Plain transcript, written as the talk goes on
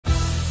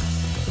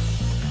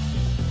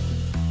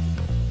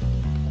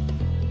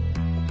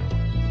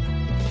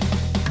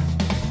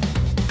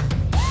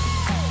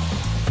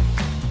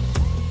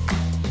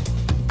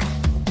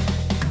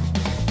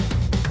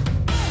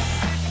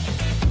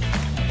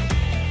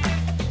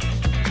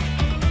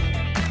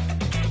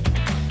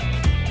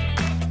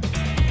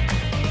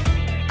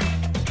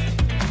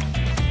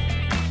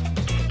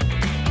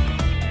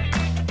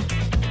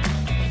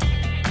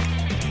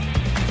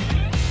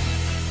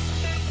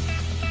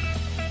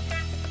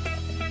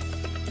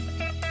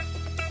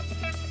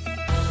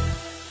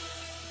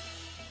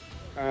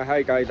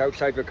Hi guys,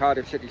 outside the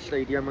Cardiff City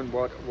Stadium and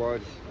what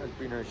has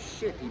been a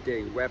shitty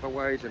day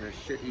weather-wise and a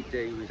shitty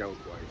day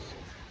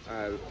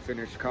result-wise.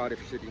 Finished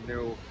Cardiff City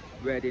 0,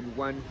 Reading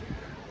 1,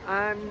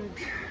 and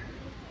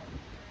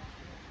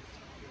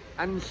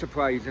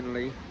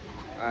unsurprisingly,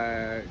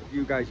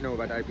 you guys know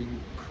that I've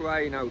been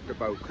crying out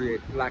about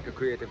lack of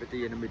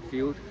creativity in the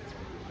midfield.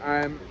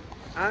 And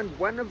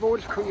one of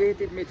those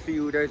creative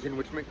midfielders in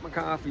which Mick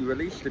McCarthy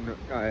released in,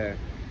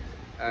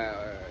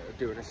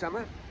 during the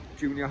summer,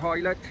 Junior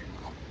Hoylett,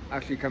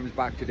 actually comes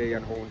back today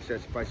and haunts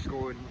us by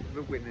scoring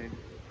the winning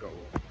goal.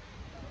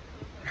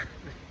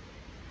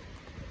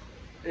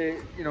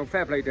 You know,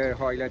 fair play to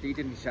Hoylett, he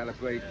didn't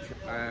celebrate.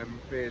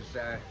 There's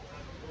a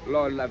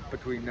lot of love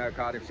between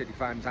Cardiff City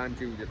fans and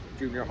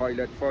Junior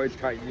Hoylett for his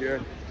time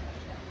here.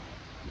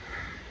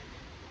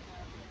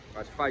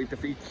 That's 5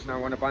 defeats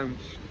now on a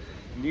bounce.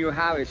 Neil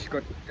Harris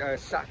got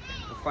sacked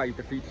for 5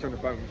 defeats on a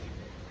bounce.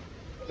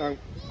 Now,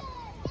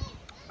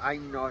 I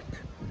am not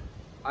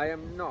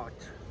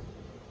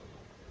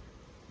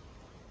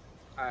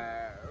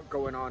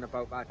going on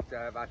about that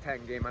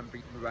 10-game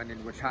unbeaten run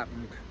in which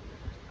happened,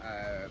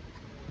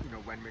 you know,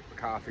 when Mick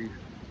McCarthy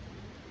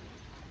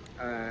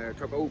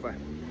took over.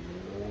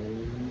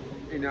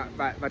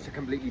 That's a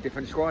completely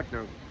different squad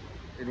now,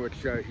 in which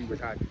he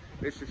was at.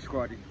 This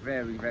squad is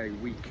very, very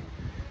weak.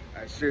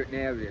 Certain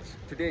areas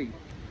today.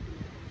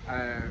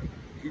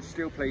 He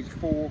still plays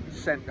 4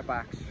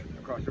 centre-backs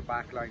across the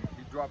back line.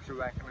 He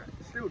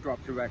still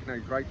drops a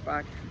recognised right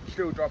back,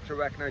 still drops a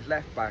recognised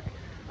left back,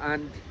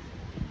 and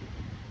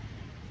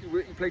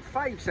he played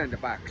 5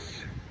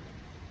 centre-backs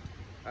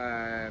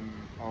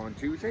on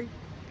Tuesday.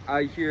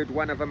 I heard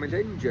one of them is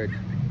injured.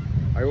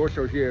 I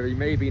also hear he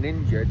may have been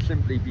injured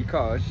simply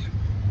because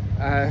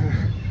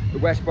the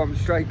West Brom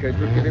strikers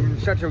would give him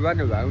such a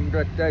runaround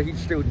that he's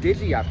still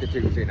dizzy after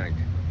Tuesday night.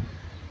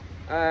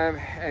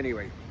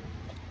 Anyway,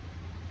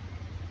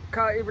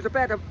 it was a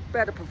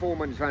better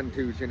performance than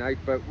Tuesday night,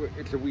 but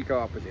it's a weaker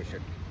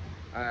opposition.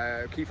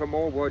 Kiefer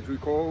Moore was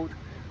recalled,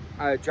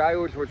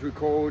 Giles was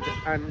recalled,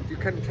 and you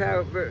can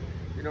tell that,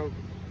 you know,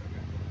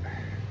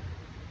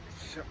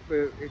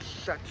 it's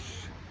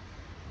such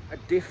a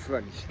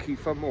difference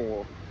Kiefer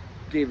Moore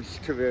gives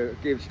to the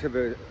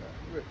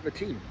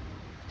team,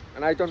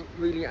 and I don't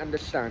really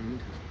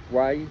understand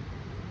why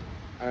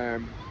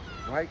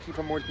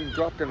Kiefer Moore's been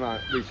dropped in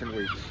recent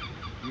weeks.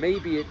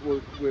 Maybe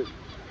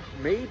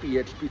maybe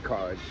it's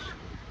because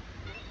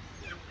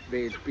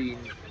there's been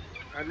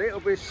a little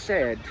bit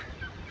said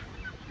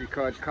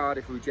because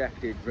Cardiff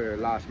rejected the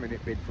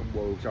last-minute bid from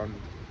Wolves on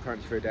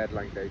transfer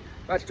deadline day.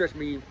 That's just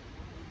me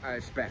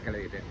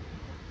speculating,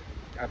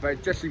 but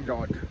it just seemed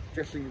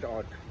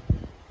odd.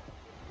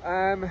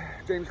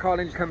 James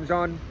Collins comes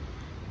on,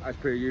 as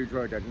per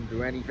usual, doesn't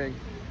do anything,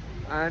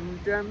 and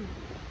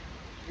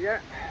yeah,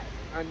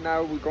 and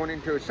now we're going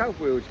into a South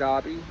Wales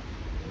derby.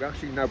 We're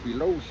actually now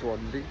below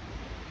Swansea,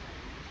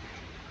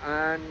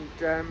 and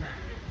going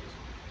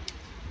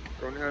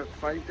to have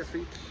 5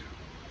 defeats.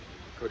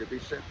 Could it be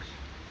 6?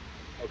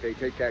 Okay,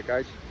 take care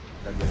guys.